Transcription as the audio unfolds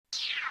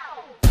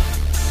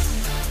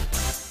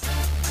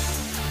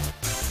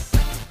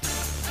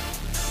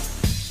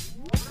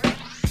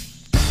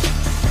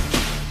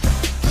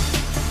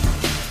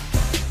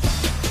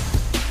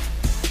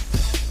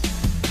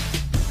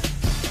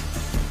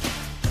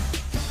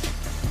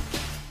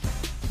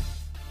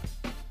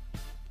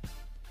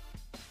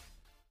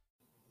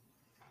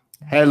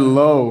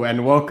Hello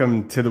and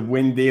welcome to the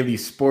Win Daily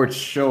Sports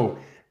Show.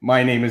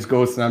 My name is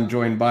Ghost and I'm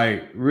joined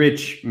by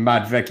Rich,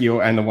 Matt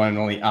Vecchio, and the one and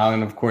only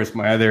Alan, of course,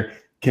 my other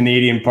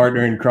Canadian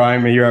partner in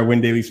crime here at Win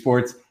Daily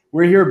Sports.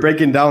 We're here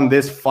breaking down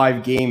this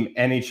 5-game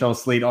NHL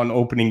slate on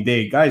opening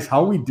day. Guys,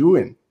 how are we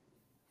doing?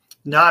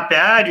 Not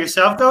bad.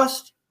 Yourself,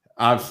 Ghost?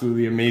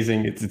 Absolutely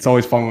amazing. It's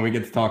always fun when we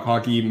get to talk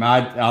hockey.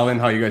 Matt, Alan,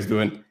 how are you guys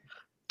doing?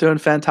 Doing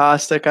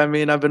fantastic. I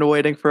mean, I've been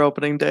waiting for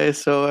opening day,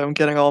 so I'm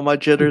getting all my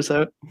jitters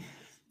out.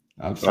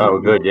 Absolutely. Oh,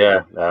 good.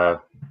 Yeah.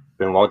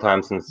 Been a long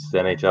time since the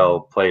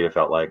NHL played, it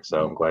felt like.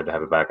 So I'm glad to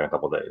have it back in a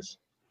couple of days.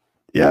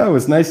 Yeah, it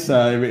was nice.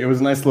 It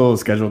was a nice little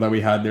schedule that we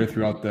had there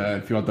throughout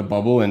the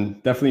bubble,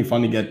 and definitely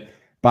fun to get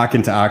back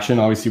into action.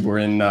 Obviously, we're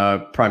in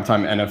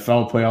primetime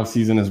NFL playoff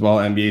season as well.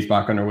 NBA's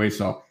back underway,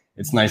 so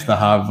it's nice to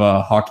have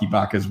hockey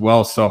back as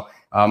well. So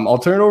I'll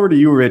turn it over to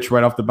you, Rich,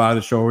 right off the bat of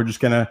the show. We're just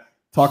gonna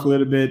talk a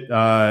little bit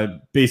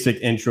basic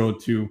intro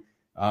to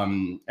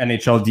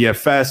NHL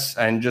DFS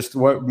and just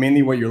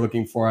mainly what you're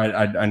looking for.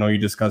 I know you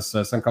discussed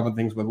some couple of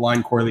things with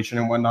line correlation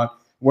and whatnot.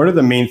 What are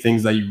the main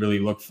things that you really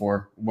look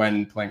for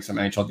when playing some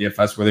NHL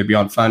DFS, whether it be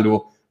on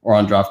FanDuel or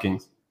on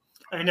DraftKings?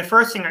 I mean, the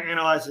first thing I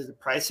analyze is the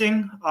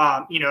pricing.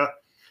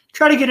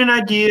 Try to get an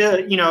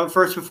idea,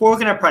 first before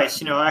looking at price,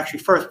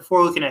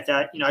 before looking at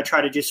that, I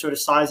try to just sort of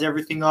size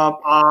everything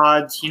up,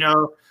 odds,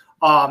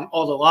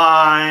 all the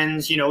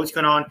lines, what's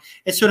going on,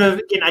 and sort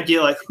of get an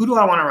idea like, who do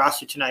I want to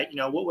roster tonight?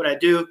 What would I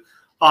do?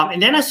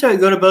 And then I sort of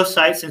go to both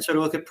sites and sort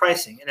of look at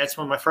pricing. And that's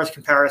one of my first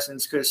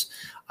comparisons because,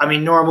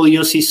 normally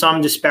you'll see some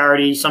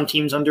disparity, some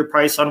teams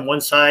underpriced on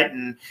one site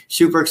and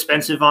super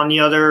expensive on the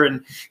other.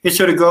 And you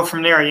sort of go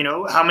from there,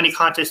 how many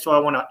contests do I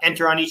want to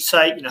enter on each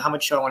site? How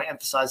much do I want to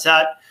emphasize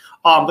that?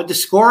 But the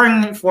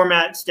scoring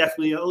format's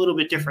definitely a little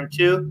bit different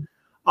too.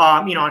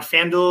 On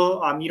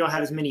FanDuel, you don't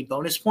have as many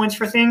bonus points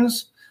for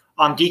things.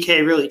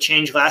 DK really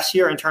changed last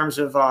year in terms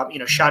of,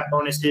 shot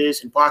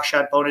bonuses and block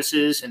shot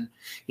bonuses and,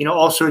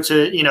 all sorts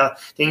of,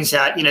 things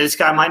that, this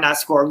guy might not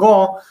score a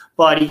goal,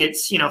 but he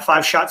gets,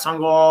 5 shots on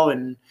goal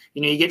and,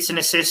 he gets an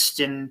assist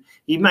and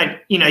he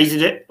might,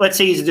 let's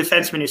say he's a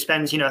defenseman who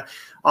spends,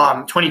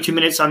 22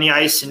 minutes on the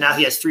ice and now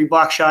he has 3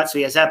 block shots. So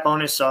he has that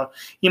bonus. So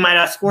you might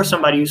outscore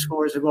somebody who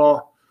scores a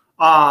goal.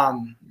 So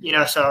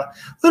a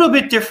little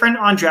bit different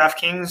on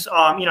DraftKings.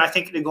 I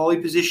think the goalie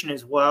position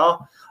as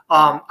well.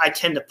 I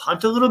tend to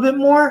punt a little bit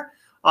more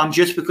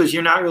just because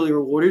you're not really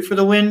rewarded for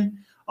the win.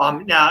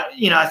 Now,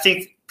 I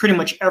think pretty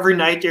much every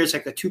night there's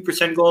like a 2%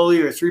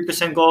 goalie or a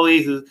 3%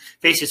 goalie who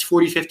faces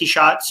 40, 50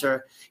 shots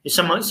or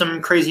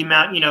some crazy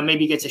amount,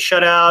 maybe gets a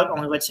shutout,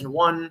 only lets in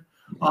 1,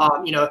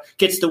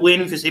 gets the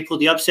win because they pulled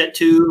the upset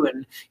too.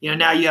 And,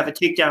 now you have a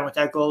takedown with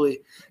that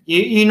goalie.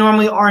 You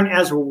normally aren't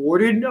as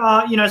rewarded,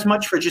 as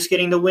much for just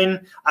getting the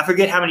win. I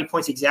forget how many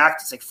points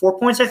exact. It's like 4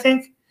 points, I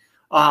think.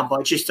 But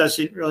it just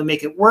doesn't really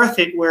make it worth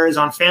it. Whereas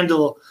on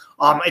FanDuel,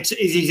 it's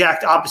the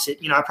exact opposite.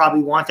 I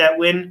probably want that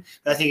win.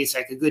 I think it's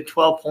like a good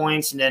 12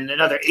 points and then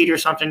another 8 or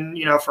something,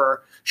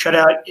 for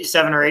shutout,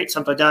 7 or 8,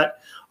 something like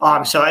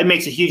that. So it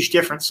makes a huge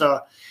difference.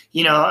 So,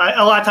 a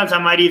lot of times I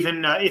might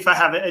even, if I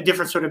have a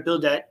different sort of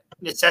build that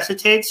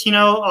necessitates,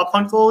 a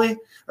punt goalie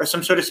or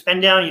some sort of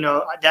spend down,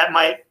 that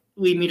might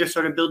lead me to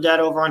sort of build that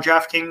over on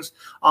DraftKings.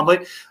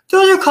 But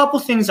those are a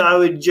couple things I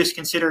would just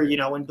consider,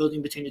 when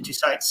building between the two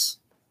sites.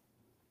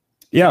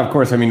 Yeah, of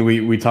course. I mean,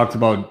 we talked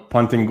about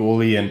punting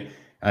goalie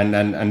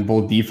and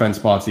both defense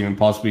spots even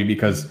possibly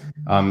because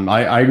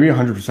I agree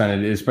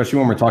 100%, especially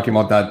when we're talking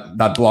about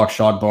that block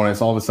shot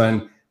bonus. All of a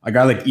sudden, a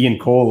guy like Ian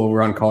Cole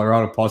over on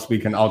Colorado possibly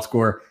can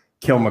outscore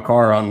Kill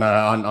McCarr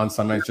on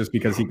some nights just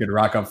because he could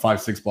rack up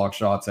 5-6 block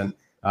shots. And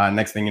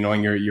next thing you know,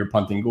 you're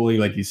punting goalie,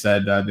 like you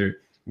said.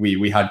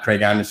 We had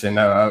Craig Anderson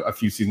a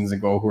few seasons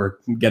ago who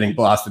were getting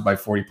blasted by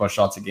 40+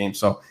 shots a game.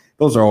 So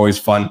those are always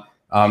fun.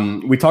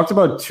 We talked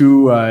about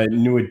 2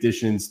 new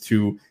additions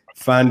to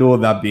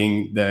FanDuel, that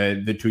being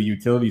the 2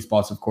 utility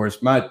spots, of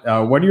course. Matt,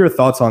 what are your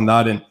thoughts on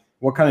that, and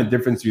what kind of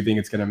difference do you think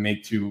it's going to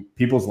make to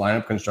people's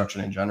lineup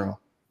construction in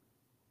general?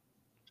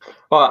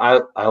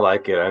 Well, I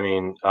like it. I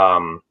mean,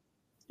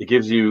 it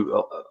gives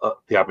you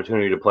the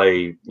opportunity to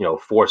play,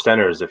 4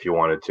 centers if you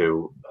wanted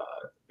to,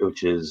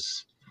 which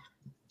is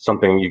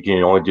something you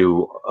can only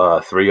do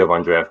 3 of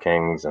on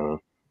DraftKings, and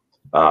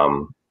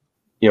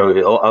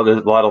there's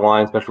a lot of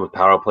lines, especially with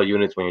power play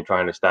units. When you're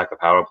trying to stack a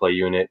power play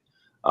unit,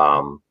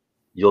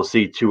 you'll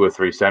see 2 or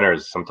 3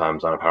 centers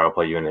sometimes on a power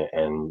play unit.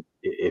 And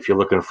if you're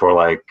looking for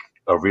like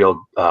a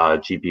real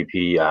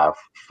GPP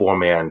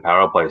 4-man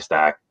power play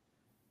stack,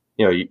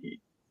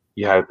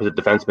 you have to put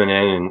the defenseman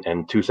in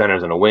and 2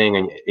 centers and a wing,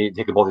 and you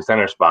take a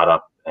multi-center spot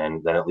up,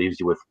 and then it leaves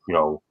you with,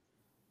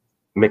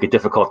 make it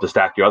difficult to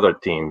stack your other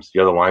teams,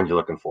 the other lines you're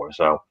looking for.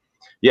 So,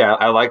 yeah,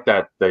 I like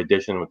that the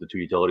addition with the 2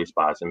 utility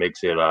spots. It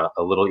makes it a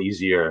little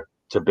easier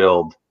to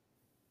build.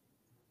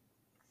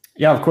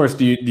 Yeah, of course.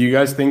 Do you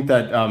guys think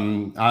that,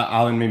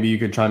 Alan, maybe you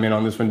could chime in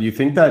on this one. Do you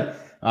think that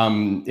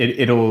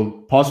it'll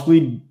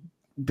possibly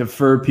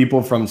defer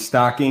people from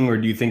stacking, or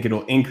do you think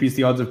it'll increase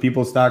the odds of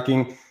people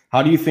stacking?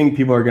 How do you think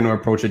people are going to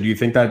approach it? Do you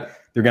think that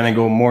they're going to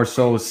go more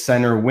so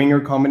center winger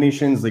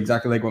combinations,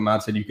 exactly like what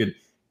Matt said. You could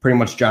pretty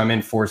much jam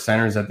in 4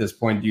 centers at this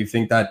point. Do you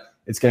think that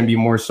it's going to be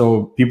more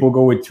so people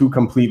go with 2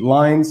 complete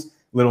lines,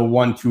 little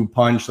 1-2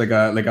 punch like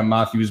a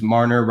Matthews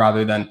Marner,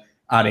 rather than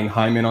adding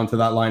Hyman onto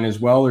that line as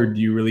well? Or do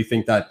you really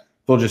think that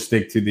they'll just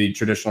stick to the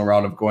traditional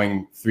route of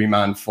going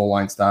 3-man full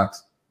line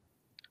stacks?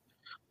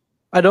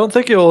 I don't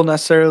think it will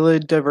necessarily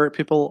divert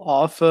people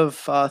off of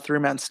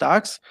 3-man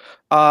stacks.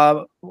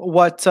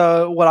 What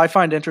I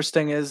find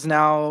interesting is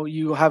now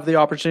you have the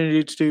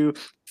opportunity to do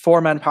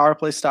 4-man power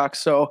play stacks.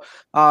 So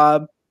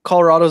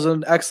Colorado's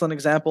an excellent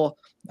example.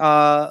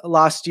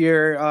 Last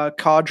year,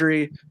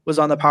 Kadri was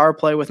on the power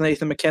play with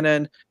Nathan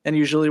MacKinnon and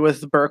usually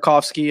with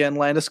Burakovsky and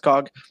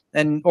Landeskog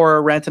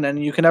or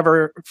Rantanen. You can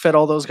never fit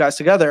all those guys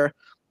together.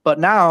 But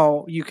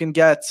now you can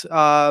get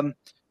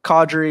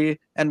Kadri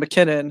and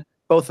MacKinnon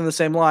both in the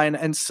same line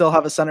and still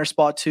have a center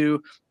spot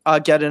to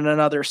get in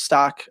another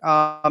stack.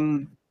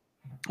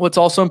 What's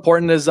also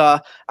important is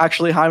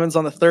actually Hyman's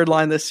on the 3rd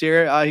line this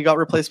year. He got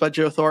replaced by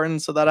Joe Thornton,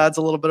 so that adds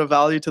a little bit of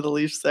value to the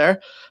Leafs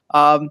there.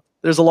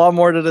 There's a lot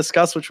more to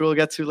discuss, which we'll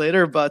get to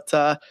later, but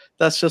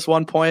that's just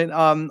one point.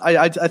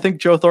 I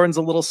think Joe Thornton's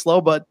a little slow,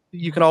 but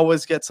you can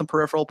always get some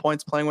peripheral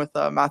points playing with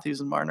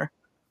Matthews and Marner.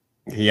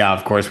 Yeah,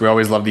 of course. We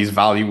always love these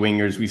value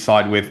wingers. We saw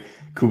it with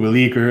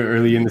Kubalik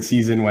early in the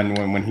season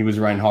when he was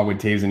Ryan Hogwood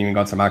Taves, and even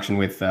got some action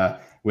with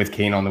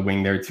Kane on the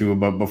wing there too,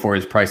 but before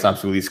his price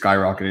absolutely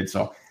skyrocketed.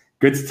 So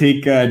good to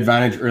take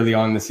advantage early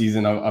on in the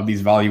season of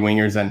these value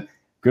wingers, and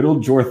good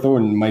old Joe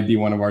Thornton might be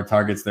one of our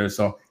targets there.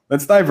 So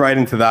let's dive right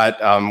into that.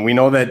 We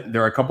know that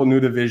there are a couple new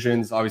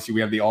divisions. Obviously,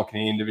 we have the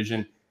All-Canadian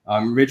division.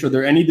 Rich, are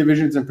there any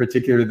divisions in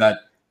particular that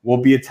will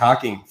be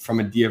attacking from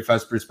a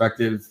DFS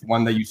perspective,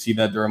 one that you see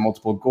that there are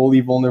multiple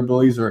goalie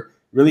vulnerabilities, or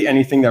really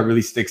anything that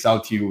really sticks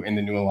out to you in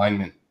the new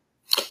alignment?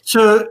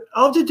 So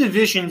of the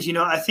divisions,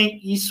 I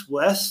think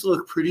East-West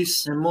look pretty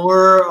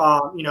similar,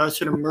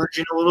 sort of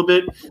merging a little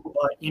bit,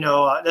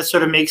 but, that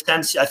sort of makes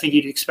sense. I think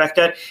you'd expect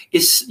that.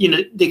 It's,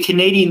 the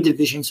Canadian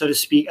division, so to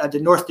speak, the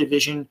North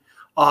division,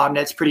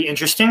 that's pretty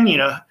interesting.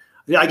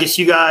 I guess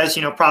you guys,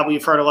 probably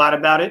have heard a lot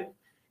about it,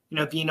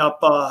 being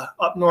up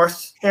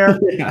north there.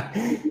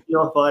 Yeah.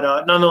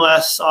 But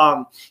nonetheless,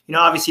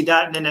 obviously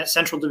that, and then that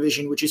Central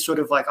Division, which is sort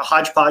of like a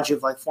hodgepodge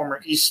of like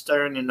former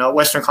Eastern and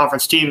Western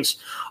Conference teams.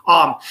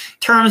 In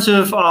terms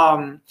of,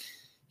 and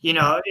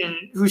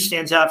who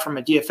stands out from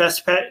a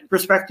DFS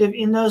perspective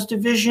in those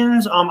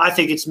divisions, I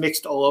think it's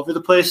mixed all over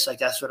the place. Like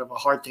that's sort of a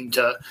hard thing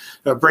to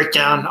break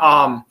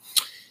down.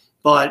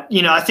 But,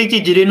 I think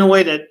they did it in a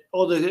way that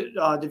all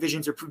the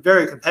divisions are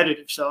very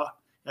competitive. So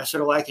I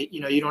sort of like it.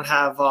 You don't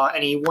have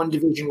any one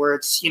division where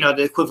it's,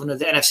 the equivalent of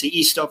the NFC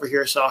East over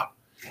here. So,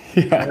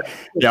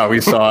 yeah,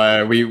 we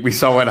saw we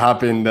saw what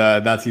happened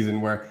that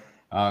season where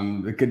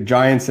the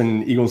Giants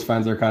and Eagles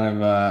fans are kind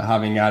of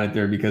having at it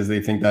there because they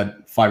think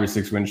that 5 or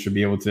 6 wins should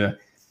be able to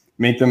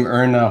make them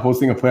earn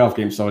hosting a playoff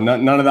game. So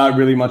none of that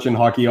really much in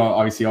hockey.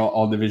 Obviously,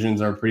 all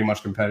divisions are pretty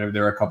much competitive.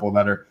 There are a couple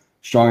that are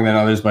stronger than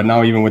others, but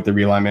now even with the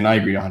realignment, I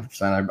agree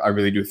 100%. I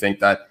really do think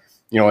that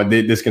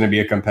this is going to be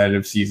a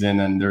competitive season,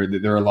 and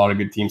there are a lot of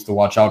good teams to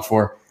watch out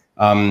for.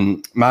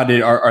 Matt,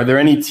 are there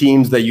any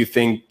teams that you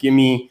think? Give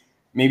me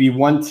maybe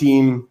one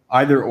team,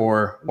 either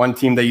or, one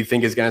team that you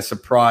think is going to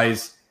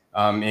surprise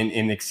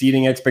in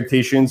exceeding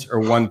expectations, or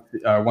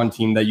one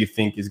team that you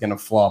think is going to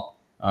flop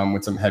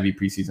with some heavy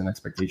preseason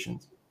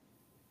expectations.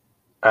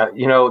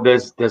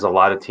 There's a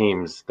lot of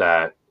teams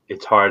that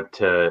it's hard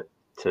to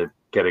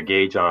get a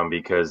gauge on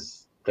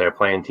because they're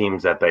playing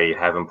teams that they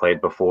haven't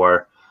played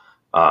before.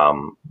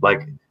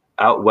 Like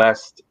out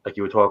west, like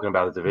you were talking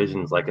about the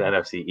divisions, like the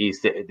NFC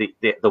East,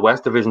 the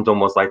West division's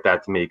almost like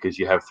that to me because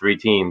you have 3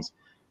 teams,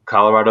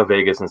 Colorado,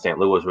 Vegas, and St.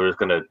 Louis, who are just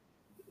going to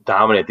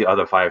dominate the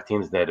other 5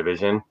 teams in their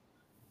division.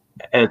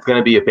 And it's going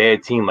to be a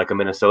bad team like a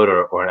Minnesota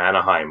or an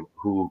Anaheim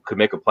who could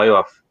make a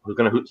playoff.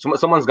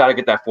 Someone's got to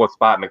get that 4th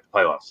spot and make the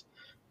playoffs.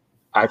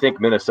 I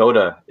think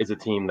Minnesota is a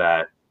team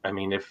that, I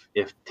mean,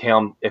 if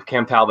Cam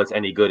Talbot's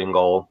any good in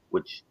goal,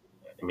 which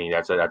I mean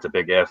that's a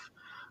big if.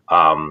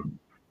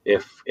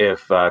 If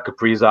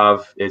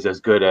Kaprizov is as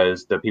good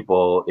as the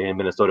people in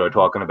Minnesota are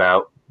talking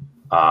about,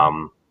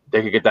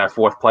 they could get that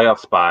 4th playoff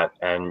spot,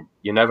 and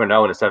you never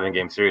know in a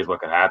 7-game series what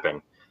could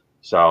happen.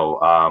 So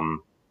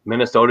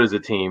Minnesota is a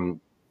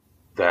team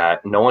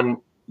that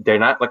they're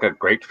not like a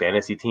great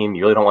fantasy team.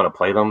 You really don't want to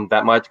play them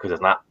that much because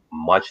there's not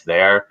much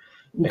there.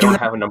 They don't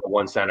have a number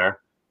 1 center.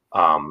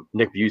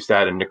 Nick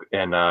Bjugstad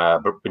and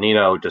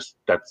Bonino,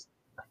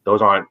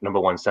 those aren't number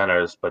 1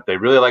 centers, but they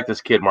really like this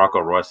kid Marco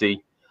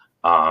Rossi.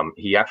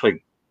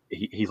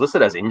 He's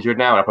listed as injured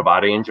now, an upper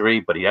body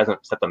injury, but he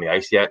hasn't stepped on the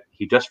ice yet.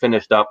 He just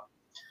finished up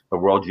the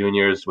World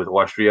Juniors with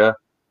Austria,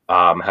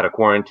 had a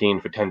quarantine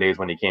for 10 days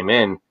when he came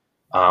in,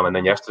 and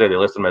then yesterday they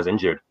listed him as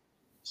injured.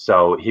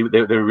 So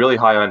they're really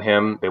high on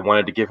him. They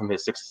wanted to give him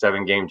his 6 to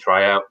 7 game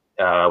tryout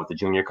with the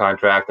junior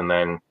contract and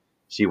then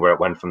see where it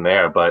went from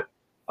there. But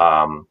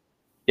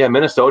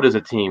Minnesota is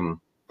a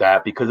team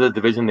that, because of the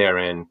division they're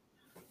in,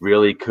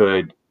 really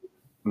could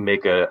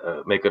make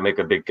a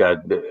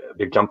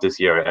big jump this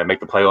year and make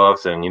the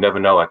playoffs. And you never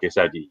know. Like I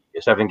said, a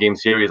 7-game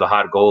series, a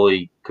hot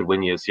goalie could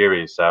win you a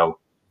series. So,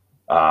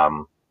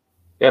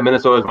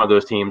 Minnesota is one of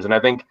those teams, and I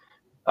think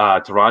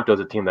Toronto is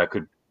a team that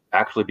could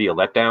actually be a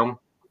letdown.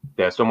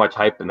 There's so much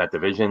hype in that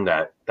division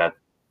that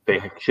they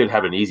should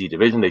have an easy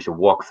division. They should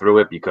walk through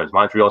it because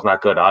Montreal's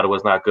not good,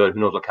 Ottawa's not good. Who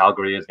knows what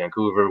Calgary is?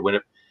 Vancouver, win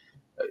it.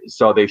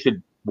 So they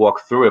should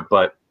walk through it.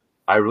 But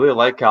I really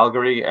like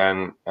Calgary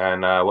and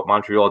what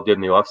Montreal did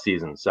in the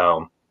offseason.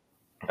 So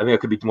I think it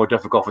could be more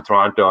difficult for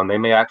Toronto, and they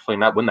may actually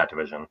not win that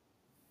division.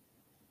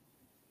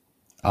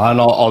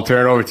 And I'll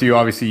turn it over to you.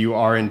 Obviously, you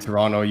are in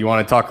Toronto. You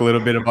want to talk a little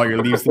bit about your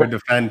Leafs to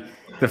defend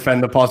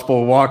the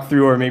possible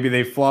walkthrough, or maybe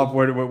they flop?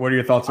 What are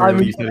your thoughts on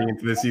the Leafs heading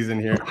into the season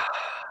here?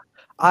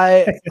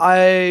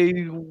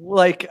 I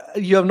like,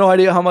 you have no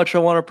idea how much I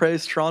want to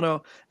praise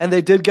Toronto, and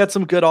they did get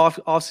some good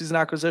off-season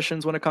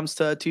acquisitions when it comes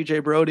to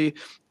TJ Brody,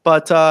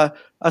 but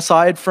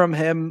aside from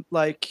him,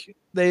 like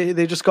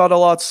they just got a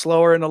lot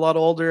slower and a lot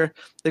older.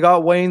 They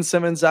got Wayne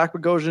Simmons, Zach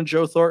Bogosian,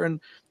 Joe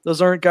Thornton. Those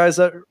aren't guys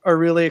that are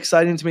really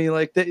exciting to me.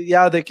 Like,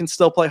 they can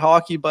still play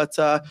hockey, but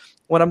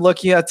when I'm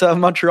looking at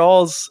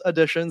Montreal's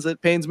additions,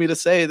 it pains me to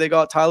say they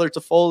got Tyler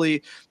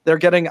Toffoli. They're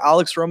getting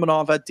Alex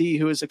Romanov at D,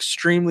 who is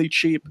extremely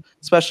cheap,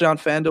 especially on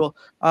FanDuel.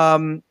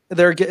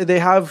 They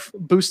have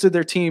boosted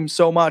their team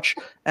so much,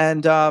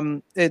 and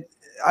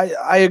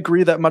I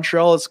agree that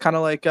Montreal is kind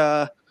of like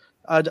a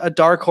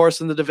dark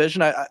horse in the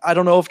division. I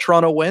don't know if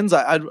Toronto wins.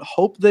 I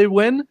hope they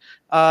win.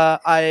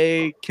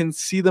 I can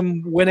see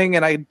them winning,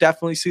 and I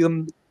definitely see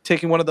them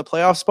taking one of the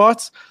playoff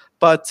spots,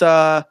 but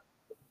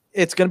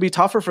it's going to be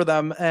tougher for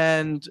them,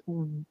 and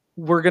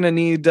we're going to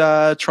need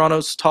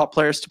Toronto's top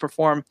players to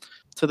perform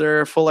to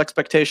their full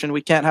expectation.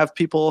 We can't have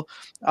people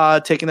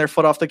taking their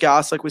foot off the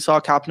gas like we saw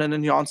Kapanen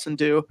and Johnson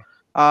do.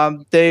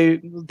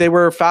 They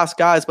were fast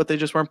guys, but they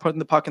just weren't putting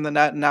the puck in the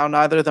net, and now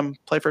neither of them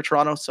play for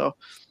Toronto, so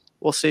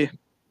we'll see.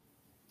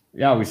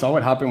 Yeah, we saw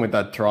what happened with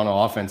that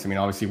Toronto offense. I mean,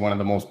 obviously one of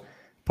the most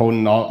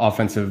potent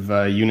offensive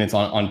units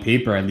on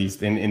paper, at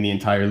least in the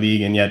entire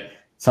league, and yet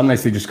some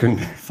nights they just couldn't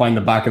find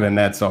the back of the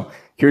net. So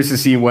curious to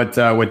see what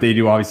they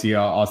do. Obviously,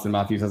 Austin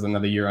Matthews has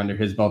another year under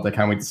his belt. I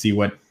can't wait to see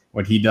what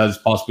he does,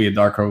 possibly a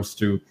dark horse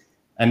to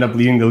end up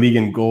leading the league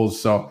in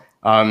goals. So,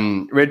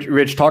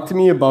 Rich, talk to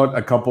me about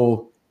a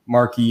couple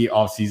marquee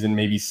offseason,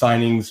 maybe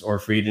signings or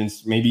free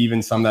agents, maybe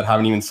even some that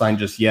haven't even signed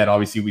just yet.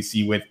 Obviously, we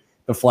see with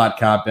the flat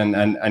cap and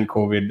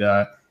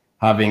COVID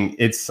having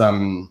its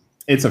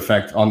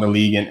effect on the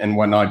league and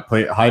whatnot.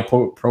 High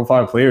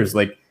profile players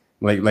like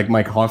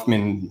Mike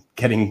Hoffman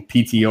getting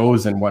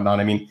PTOs and whatnot.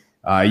 I mean,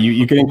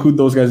 you can include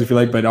those guys if you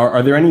like, but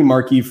are there any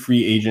marquee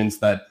free agents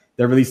that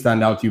really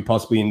stand out to you,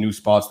 possibly in new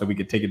spots that we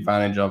could take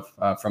advantage of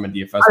from a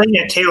DFS? I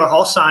think Taylor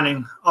Hall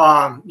signing,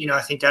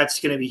 I think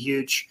that's going to be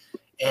huge.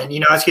 And,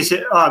 as I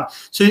said,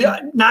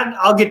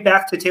 I'll get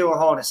back to Taylor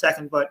Hall in a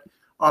second, but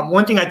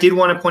one thing I did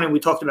want to point out, we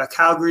talked about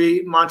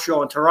Calgary,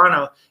 Montreal, and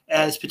Toronto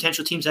as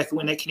potential teams that could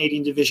win that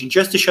Canadian division.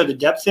 Just to show the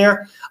depth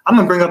there, I'm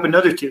going to bring up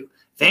another two.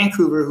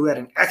 Vancouver, who had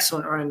an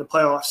excellent run in the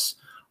playoffs.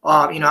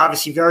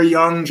 Obviously very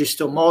young, just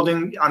still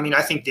molding. I mean,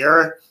 I think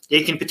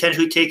they can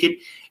potentially take it.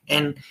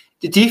 And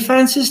the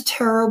defense is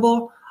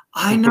terrible.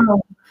 I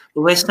know.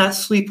 But let's not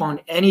sleep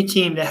on any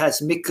team that has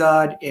Mick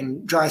God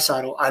and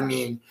Draisaitl. I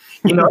mean,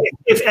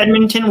 if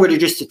Edmonton were to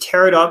just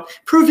tear it up,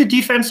 prove the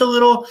defense a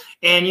little,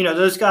 and,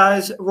 those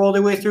guys roll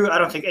their way through, I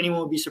don't think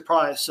anyone would be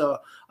surprised. So,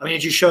 I mean, it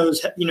just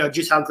shows,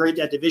 just how great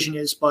that division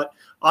is. But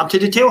to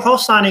the Taylor Hall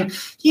signing,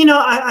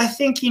 I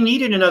think he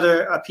needed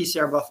another piece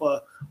there in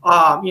Buffalo.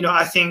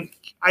 I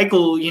think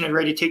Eichel,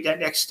 ready to take that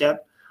next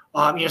step.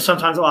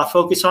 Sometimes a lot of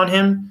focus on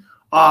him.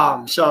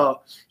 That's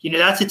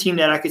a team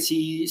that I could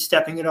see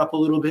stepping it up a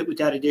little bit with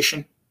that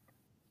addition.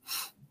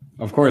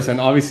 Of course, and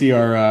obviously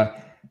our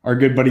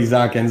good buddy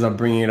Zach ends up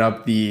bringing it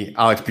up, the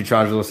Alex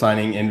Pietrangelo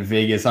signing in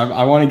Vegas.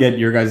 I want to get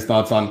your guys'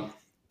 thoughts on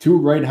two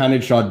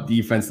right-handed shot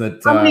defense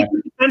that. How many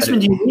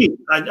defensemen do you need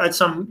at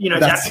some?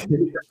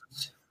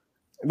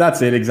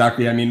 That's it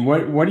exactly. I mean,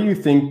 what do you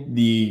think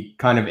the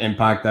kind of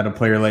impact that a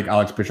player like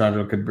Alex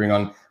Pietrangelo could bring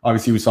on?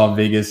 Obviously, we saw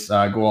Vegas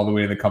go all the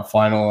way to the Cup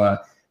final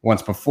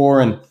once before,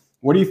 and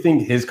what do you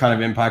think his kind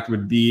of impact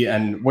would be,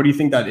 and what do you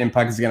think that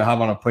impact is going to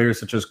have on a player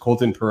such as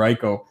Colton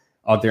Parayko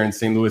out there in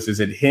St. Louis? Is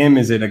it him?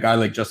 Is it a guy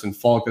like Justin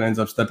Falk that ends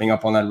up stepping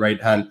up on that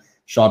right-hand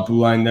shot blue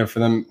line there for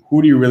them?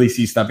 Who do you really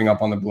see stepping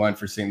up on the blue line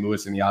for St.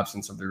 Louis in the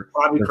absence of their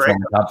former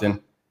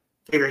captain?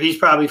 Figure he's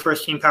probably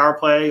first-team power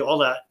play, all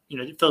that.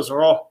 It fills the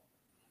role.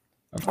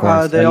 Of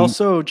course. They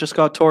also just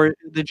got Torrey.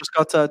 They just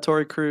got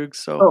Torrey Krug,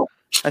 so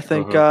I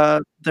think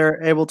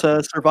they're able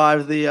to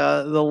survive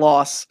the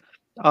loss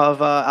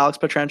of Alex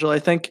Pietrangelo. I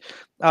think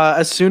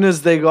as soon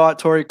as they got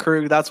Torrey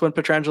Krug, that's when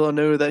Pietrangelo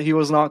knew that he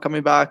was not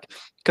coming back,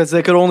 because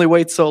they could only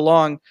wait so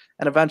long,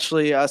 and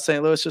eventually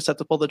St. Louis just had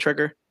to pull the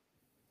trigger.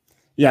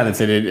 Yeah,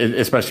 that's it.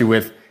 Especially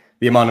with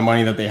the amount of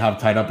money that they have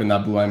tied up in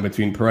that blue line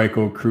between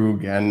Parayko,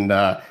 Krug, and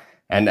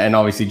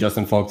obviously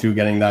Justin Falk too,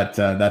 getting that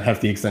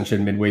hefty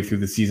extension midway through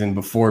the season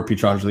before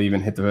Pietrangelo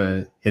even hit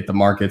the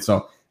market.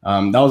 So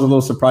that was a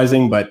little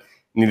surprising, but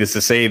needless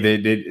to say,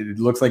 that it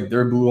looks like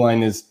their blue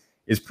line is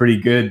pretty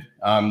good.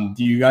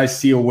 Do you guys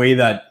see a way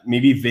that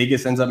maybe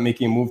Vegas ends up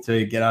making a move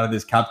to get out of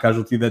this cap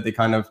casualty that they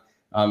kind of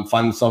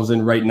find themselves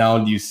in right now?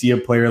 Do you see a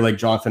player like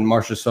Jonathan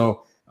Marchessault,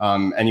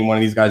 any one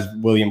of these guys,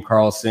 William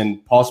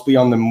Karlsson, possibly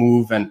on the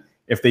move? And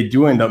if they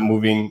do end up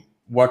moving,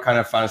 what kind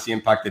of fantasy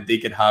impact that they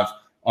could have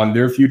on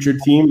their future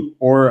team?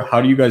 Or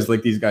how do you guys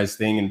like these guys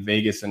staying in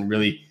Vegas and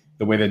really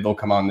the way that they'll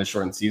come out in this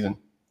shortened season?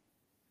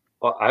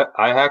 Well,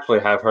 I actually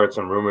have heard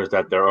some rumors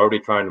that they're already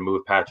trying to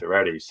move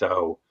Pacioretty.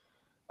 So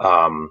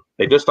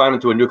they just signed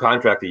him to a new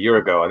contract a year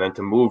ago, and then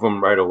to move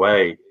him right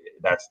away,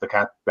 that's the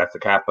cap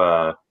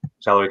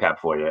salary cap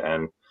for you.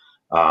 And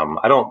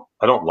I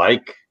don't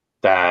like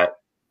that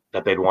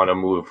they'd want to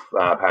move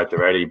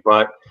Pacioretty,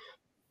 but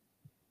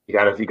you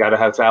gotta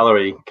have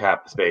salary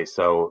cap space.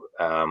 So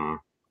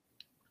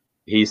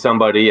he's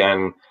somebody,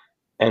 and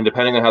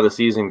depending on how the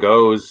season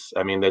goes,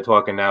 I mean, they're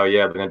talking now,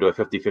 they're going to do a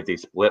 50-50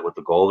 split with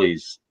the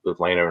goalies with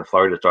Lehner and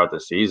Fleury to start the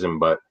season.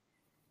 But,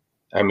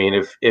 I mean,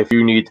 if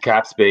you need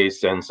cap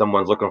space and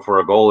someone's looking for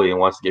a goalie and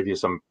wants to give you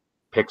some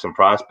picks and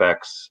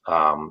prospects,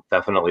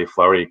 definitely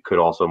Fleury could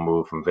also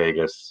move from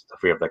Vegas to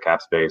free up the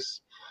cap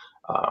space.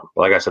 But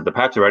like I said, the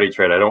Pacioretty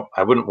trade,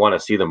 I wouldn't want to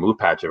see them move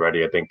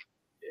Pacioretty. I think,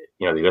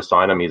 they just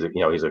signed him. He's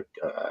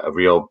a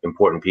real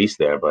important piece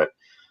there. But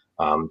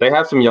they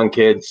have some young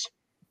kids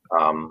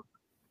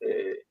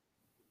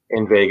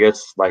in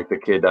Vegas, like the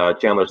kid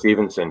Chandler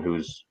Stevenson,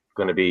 who's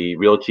going to be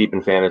real cheap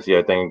in fantasy,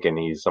 I think, and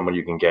he's someone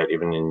you can get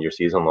even in your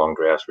season-long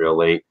drafts real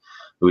late,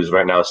 who's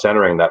right now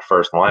centering that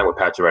first line with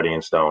Pacioretty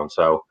and Stone.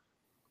 So,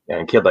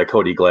 and a kid like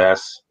Cody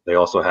Glass, they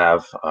also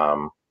have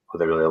who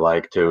they really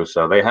like too.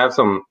 So they have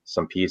some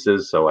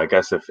pieces. So I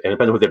guess it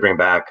depends on what they bring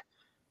back.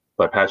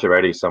 But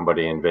Pacioretty,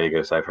 somebody in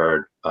Vegas, I've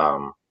heard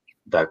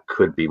that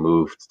could be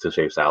moved to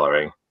shave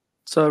salary.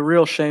 It's a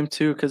real shame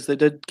too, because they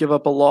did give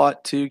up a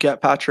lot to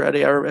get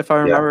Pacioretty. If I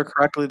remember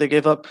correctly, they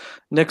gave up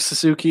Nick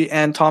Suzuki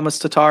and Thomas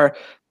Tatar.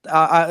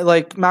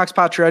 Like Max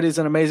Pacioretty is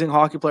an amazing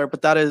hockey player,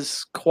 but that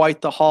is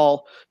quite the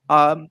haul.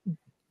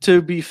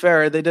 To be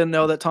fair, they didn't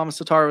know that Thomas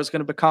Tatar was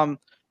going to become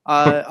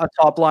a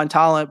top line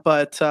talent,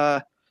 but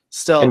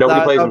still, and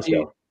nobody plays him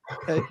still.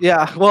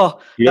 Yeah,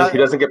 well, he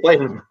doesn't get played.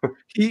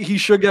 he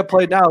should get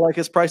played now. Like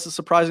his price is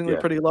surprisingly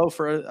pretty low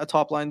for a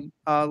top line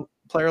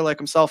player like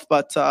himself.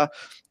 But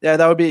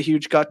that would be a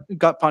huge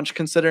gut punch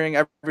considering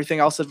everything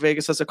else that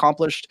Vegas has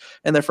accomplished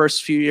in their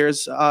first few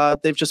years.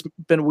 They've just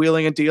been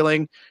wheeling and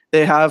dealing.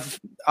 They have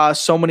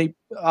so many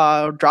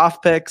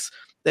draft picks.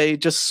 They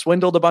just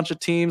swindled a bunch of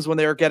teams when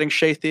they were getting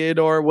Shea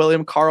Theodore,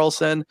 William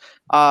Karlsson,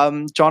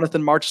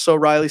 Jonathan Marchessault,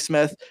 Riley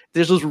Smith.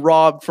 They just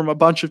robbed from a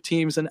bunch of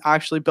teams and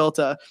actually built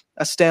a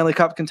Stanley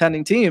Cup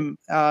contending team.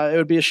 It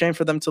would be a shame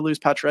for them to lose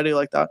Pacioretty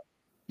like that.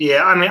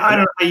 Yeah, I mean, I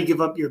don't know how you give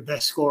up your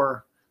best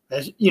scorer,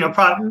 as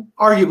probably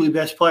arguably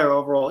best player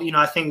overall.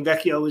 I think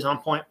Vecchio was on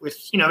point with,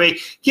 they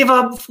give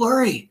up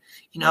Fleury.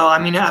 I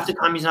mean, half the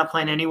time he's not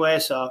playing anyway.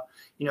 So,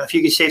 if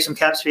you could save some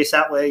cap space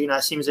that way,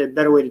 it seems a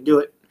better way to do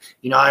it.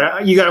 You got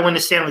to win the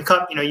Stanley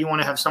Cup. You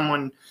want to have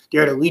someone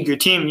there to lead your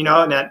team, in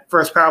that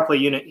first power play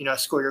unit,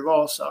 score your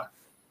goals. So.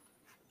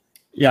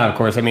 Yeah, of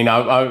course. I mean,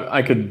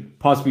 I could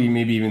possibly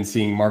maybe even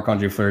seeing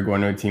Marc-Andre Fleury going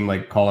to a team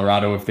like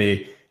Colorado if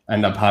they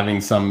end up having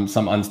some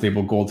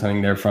unstable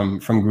goaltending there from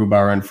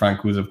Grubauer and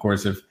Francouz. Of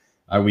course, if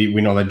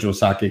we know that Joe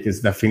Sakic is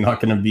definitely not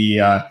going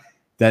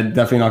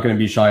to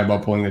be shy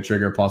about pulling the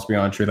trigger, possibly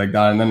on a trade like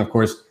that. And then, of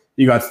course,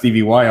 you got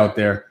Stevie Y out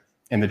there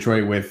in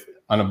Detroit with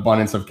an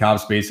abundance of cap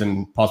space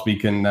and possibly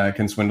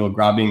can swindle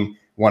grabbing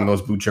one of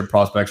those blue chip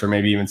prospects or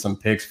maybe even some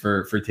picks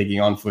for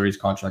taking on Fleury's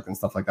contract and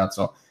stuff like that.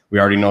 So we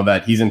already know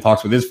that he's in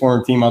talks with his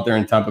former team out there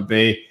in Tampa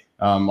Bay.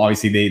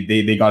 Obviously,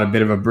 they got a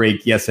bit of a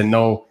break, yes and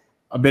no,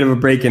 a bit of a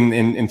break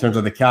in terms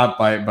of the cap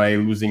by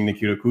losing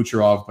Nikita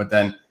Kucherov, but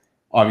then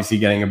obviously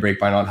getting a break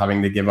by not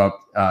having to give up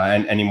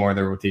any more of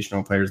their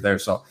rotational players there.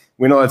 So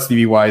we know that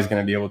Stevie Y is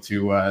going to be able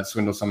to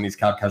swindle some of these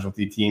cap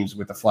casualty teams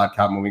with the flat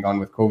cap moving on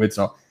with COVID.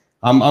 So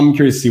I'm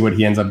curious to see what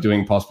he ends up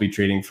doing, possibly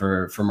trading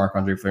for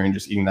Marc-Andre Fleury and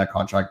just eating that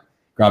contract,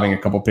 grabbing a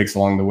couple picks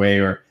along the way,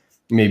 or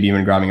maybe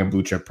even grabbing a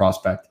blue chip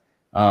prospect.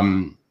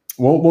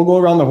 We'll go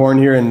around the horn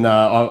here, and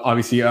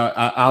obviously,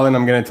 Alan,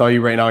 I'm going to tell you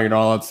right now, you're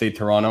not allowed to say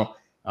Toronto,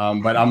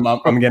 but I'm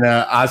going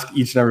to ask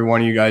each and every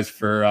one of you guys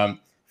for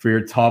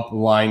your top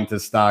line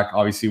to stack.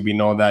 Obviously, we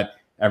know that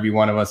every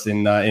one of us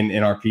in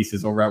our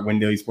pieces over at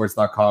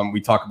WinDailySports.com, we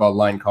talk about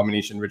line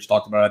combination. Rich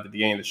talked about it at the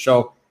beginning of the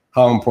show,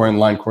 how important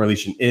line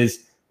correlation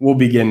is. We'll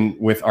begin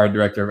with our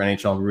director of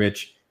NHL,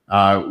 Rich.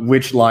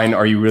 Which line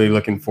are you really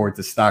looking forward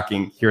to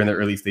stacking here in the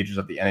early stages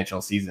of the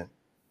NHL season?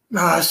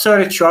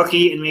 Sort of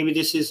chalky, and maybe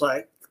this is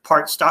like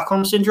part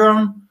Stockholm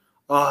syndrome,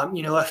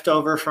 left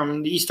over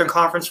from the Eastern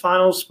Conference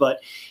Finals.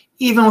 But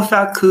even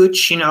without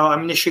Cooch,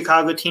 the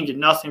Chicago team did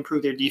nothing to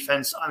improve their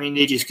defense. I mean,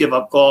 they just give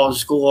up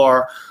goals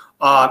galore.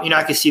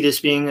 I could see this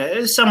being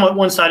a somewhat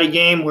one-sided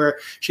game where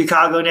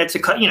Chicago nets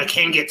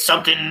can get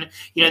something.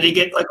 They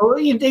get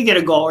they get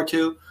a goal or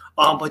two.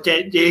 But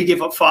they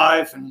give up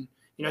 5, and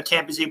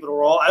Tampa's able to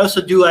roll. I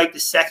also do like the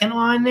second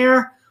line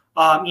there.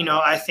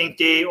 I think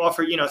they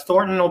offer,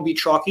 Thornton will be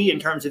chalky in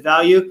terms of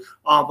value,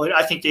 but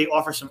I think they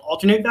offer some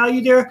alternate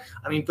value there.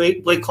 I mean,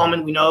 Blake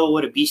Coleman, we know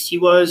what a beast he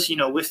was,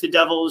 with the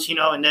Devils,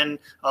 and then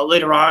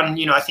later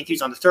on, I think he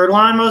was on the third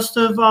line most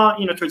of,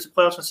 towards the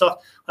playoffs and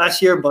stuff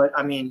last year, but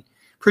I mean,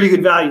 pretty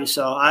good value.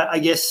 So I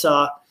guess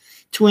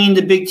between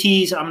the big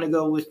T's, I'm going to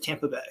go with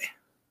Tampa Bay.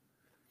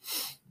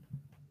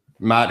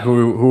 Matt,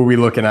 who are we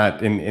looking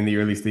at in the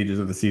early stages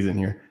of the season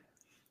here?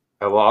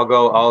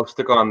 Well, I'll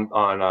stick on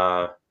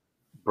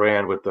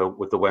brand with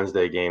the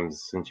Wednesday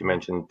games since you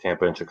mentioned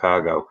Tampa and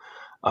Chicago.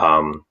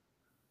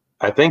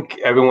 I think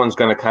everyone's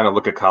going to kind of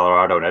look at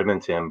Colorado and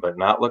Edmonton, but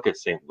not look at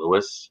St.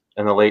 Louis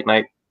in the late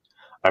night.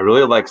 I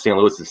really like St.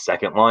 Louis's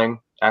second line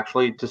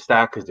actually to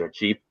stack because they're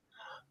cheap.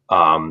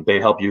 They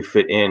help you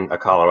fit in a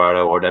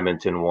Colorado or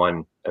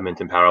an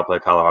Edmonton power play,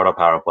 Colorado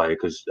power play,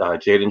 because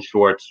Jaden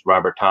Schwartz,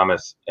 Robert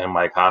Thomas, and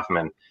Mike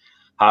Hoffman.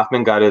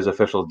 Hoffman got his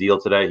official deal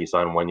today. He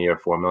signed 1 year,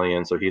 $4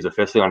 million, so he's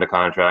officially under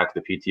contract.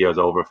 The PTO is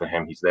over for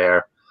him. He's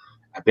there.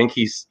 I think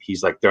he's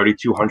like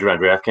 3,200 on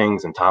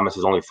DraftKings, and Thomas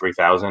is only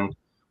 3,000.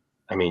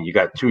 I mean, you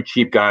got two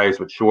cheap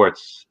guys with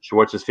Schwartz.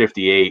 Schwartz is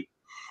 58,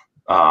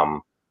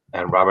 and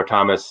Robert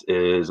Thomas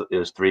is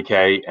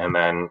 3K,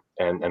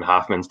 and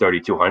Hoffman's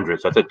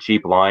 3,200. So that's a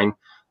cheap line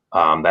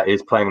that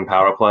is playing in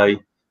power play.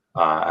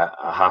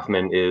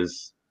 Hoffman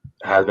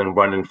has been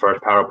running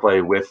first power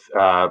play with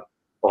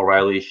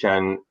O'Reilly,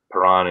 Shen,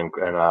 Perron,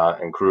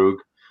 and Krug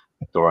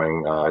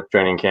during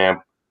training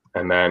camp,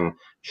 and then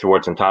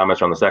Schwartz and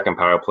Thomas on the second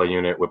power play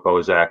unit with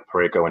Bozak,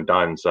 Parayko, and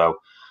Dunn. So,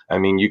 I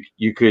mean,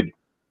 you could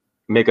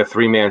make a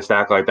 3-man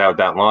stack like that with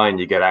that line.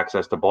 You get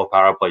access to both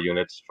power play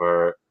units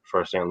for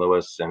St.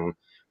 Louis, and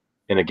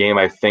in a game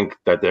I think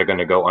that they're going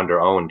to go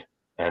under-owned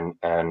and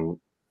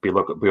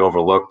be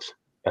overlooked,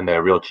 and they're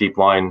a real cheap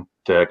line.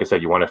 Like I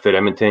said, you want to fit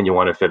Edmonton, you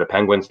want to fit a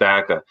Penguin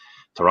stack,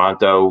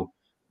 Toronto,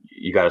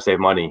 you got to save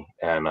money,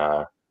 and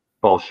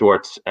both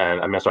Thomas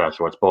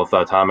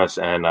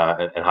and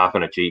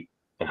Hoffman are cheap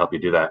and help you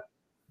do that.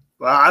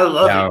 Well, I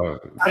love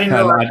it. I didn't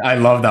know. I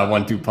love that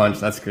 1-2 punch.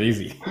 That's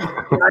crazy.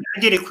 I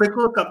did a quick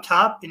look up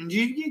top, and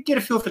you get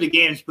a feel for the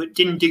games, but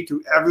didn't dig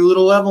through every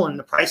little level and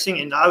the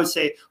pricing. And I would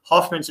say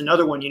Hoffman's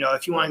another one.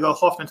 If you want to go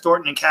Hoffman,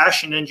 Thornton, and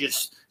cash, and then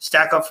just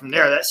stack up from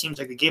there, that seems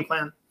like a game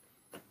plan.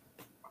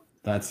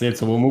 That's it.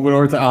 So we'll move it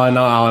over to Alan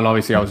now. Alan,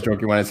 obviously, I was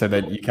joking when I said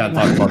that you can't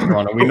talk about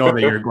Toronto. We know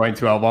that you're going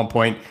to at one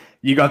point.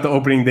 You got the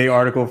opening day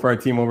article for our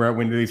team over at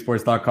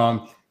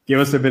WinDailySports.com. Give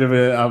us a bit of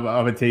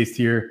a taste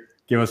here.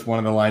 Give us one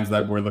of the lines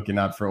that we're looking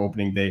at for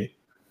opening day.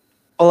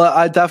 Well,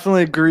 I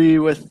definitely agree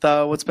with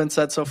what's been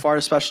said so far,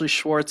 especially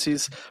Schwartz.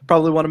 He's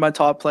probably one of my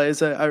top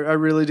plays. I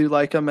really do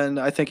like him, and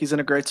I think he's in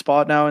a great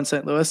spot now in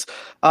St. Louis.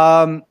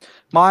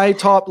 My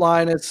top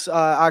line is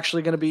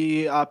actually going to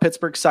be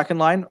Pittsburgh's second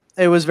line.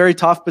 It was very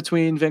tough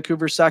between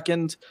Vancouver's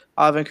second,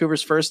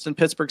 Vancouver's first, and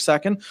Pittsburgh's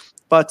second.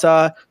 But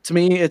to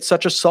me, it's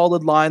such a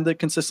solid line that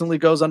consistently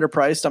goes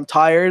underpriced. I'm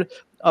tired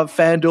of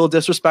FanDuel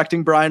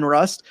disrespecting Brian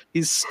Rust.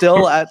 He's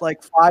still at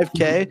like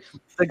 5K.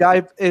 The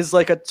guy is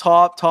like a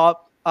top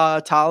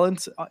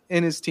talent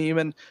in his team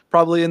and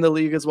probably in the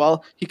league as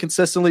well. He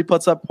consistently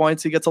puts up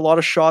points. He gets a lot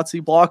of shots.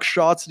 He blocks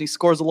shots and he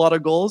scores a lot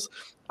of goals.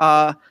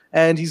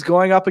 And he's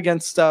going up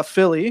against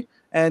Philly.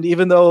 And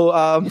even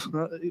though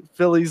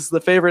Philly's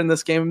the favorite in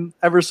this game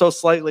ever so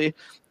slightly,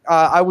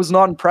 I was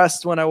not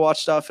impressed when I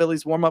watched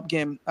Philly's warm-up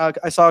game.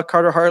 I saw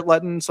Carter Hart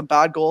letting some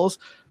bad goals,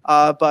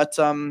 but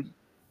we'll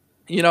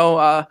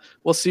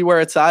see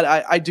where it's at.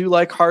 I do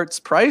like Hart's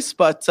price,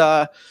 but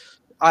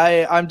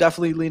I'm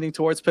definitely leaning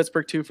towards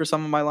Pittsburgh too for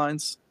some of my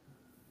lines.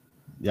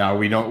 Yeah,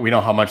 we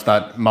know how much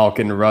that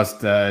Malkin Rust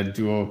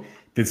duo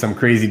did some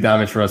crazy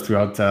damage for us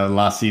throughout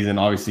last season,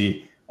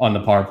 obviously on the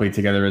power play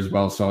together as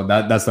well. So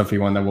that's definitely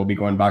one that we'll be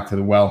going back to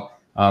the well.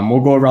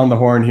 We'll go around the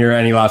horn here.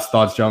 Any last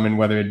thoughts, gentlemen,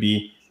 whether it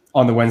be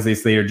on the Wednesday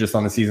slate or just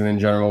on the season in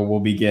general? We'll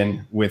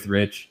begin with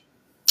Rich.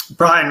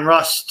 Brian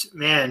Rust,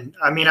 man.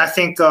 I mean, I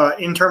think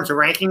in terms of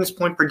rankings,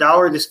 point per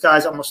dollar, this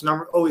guy's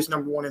always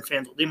number one in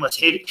FanDuel. They must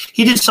hate it.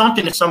 He did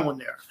something to someone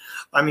there.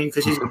 I mean,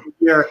 because he's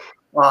here,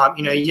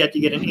 you have to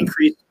get an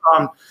increase.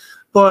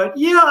 But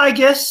yeah, I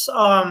guess,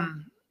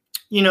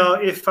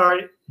 if I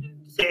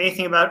say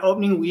anything about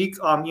opening week,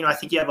 I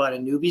think you have a lot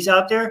of newbies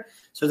out there.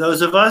 So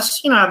those of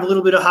us, have a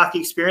little bit of hockey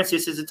experience.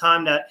 This is a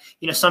time that,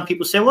 some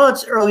people say, well,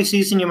 it's early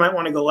season. You might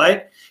want to go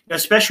light,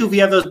 especially if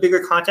you have those bigger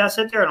contests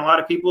out there and a lot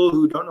of people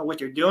who don't know what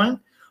they're doing.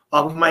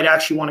 We might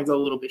actually want to go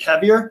a little bit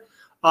heavier.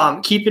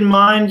 Keep in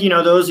mind,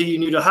 those of you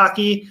new to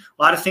hockey,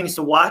 a lot of things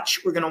to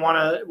watch. We're going to want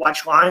to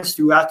watch lines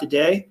throughout the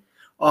day,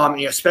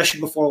 especially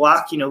before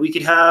lock. We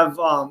could have,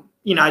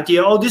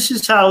 idea, this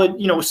is how it,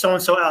 with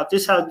so-and-so out,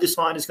 this is how this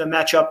line is going to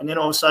match up. And then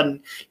all of a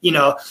sudden,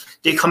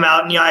 they come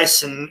out in the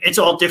ice and it's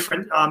all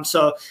different.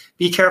 So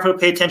be careful to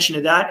pay attention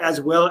to that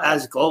as well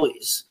as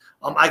goalies.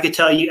 I could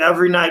tell you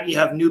every night you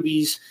have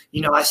newbies.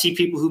 I see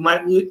people who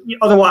might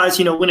otherwise,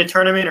 win a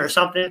tournament or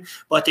something,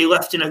 but they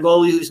left in a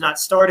goalie who's not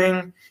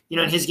starting,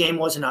 and his game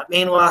wasn't at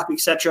main lock,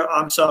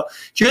 etc. So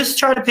just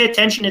try to pay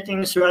attention to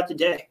things throughout the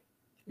day.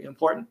 Very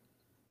important.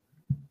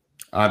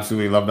 I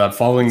absolutely love that.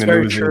 Following the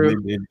news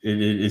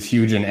is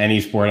huge in any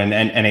sport, and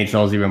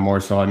NHL is even more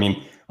so. I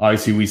mean,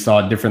 obviously we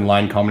saw different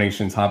line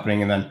combinations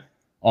happening, and then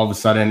all of a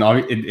sudden,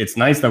 it's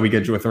nice that we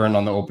get Joe Thornton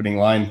on the opening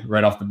line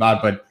right off the bat,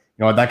 but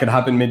you know that could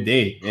happen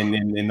midday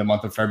in the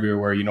month of February,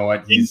 where you know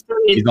what he's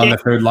on the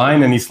third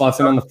line and he slots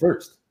in on the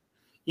first.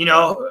 You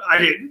know, I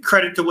did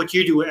credit to what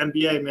you do with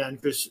NBA, man,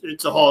 because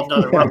it's a whole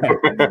other level.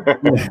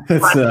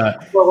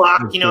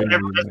 You know,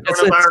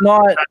 it's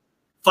not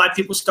 5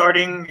 people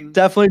starting. And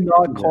definitely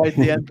not quite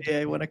the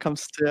NBA when it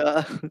comes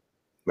to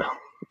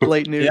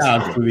late news. Yeah,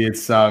 absolutely.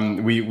 It's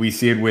we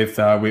see it with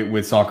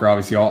soccer.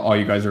 Obviously, all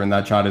you guys are in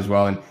that chat as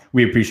well, and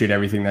we appreciate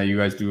everything that you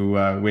guys do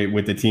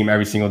with the team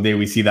every single day.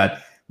 We see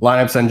that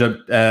lineups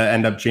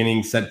end up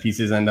changing, set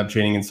pieces end up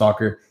changing in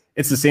soccer.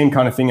 It's the same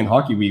kind of thing in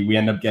hockey. We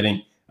end up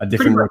getting a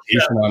different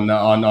rotation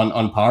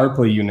on power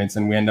play units,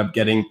 and we end up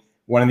getting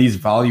one of these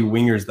value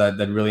wingers that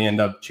really end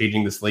up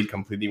changing the slate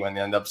completely when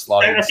they end up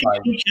slotting. I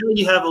think usually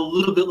you have a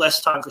little bit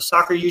less time because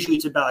soccer usually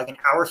it's about like an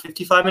hour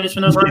 55 minutes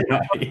when I was on.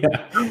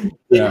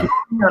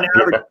 On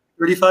average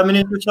 35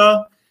 minutes or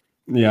so.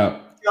 Yeah,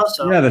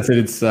 that's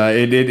it.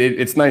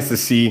 It's nice to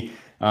see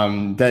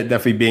that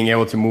definitely being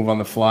able to move on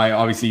the fly.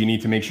 Obviously, you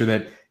need to make sure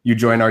that you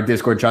join our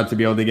Discord chat to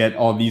be able to get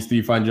all these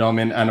 3 fine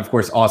gentlemen, and of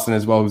course Austin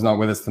as well, who's not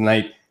with us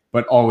tonight,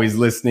 but always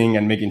listening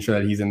and making sure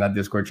that he's in that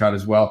Discord chat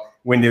as well.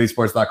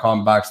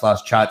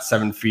 WinDailySports.com/chat,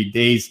 7 free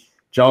days.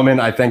 Gentlemen,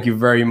 I thank you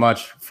very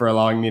much for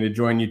allowing me to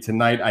join you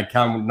tonight. I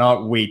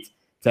cannot wait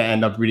to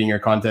end up reading your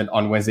content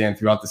on Wednesday and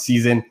throughout the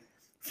season.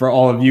 For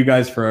all of you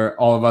guys, for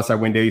all of us at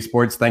Win Daily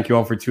Sports, thank you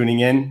all for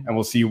tuning in, and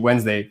we'll see you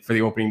Wednesday for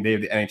the opening day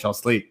of the NHL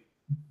slate.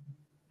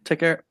 Take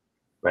care.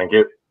 Thank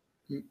you.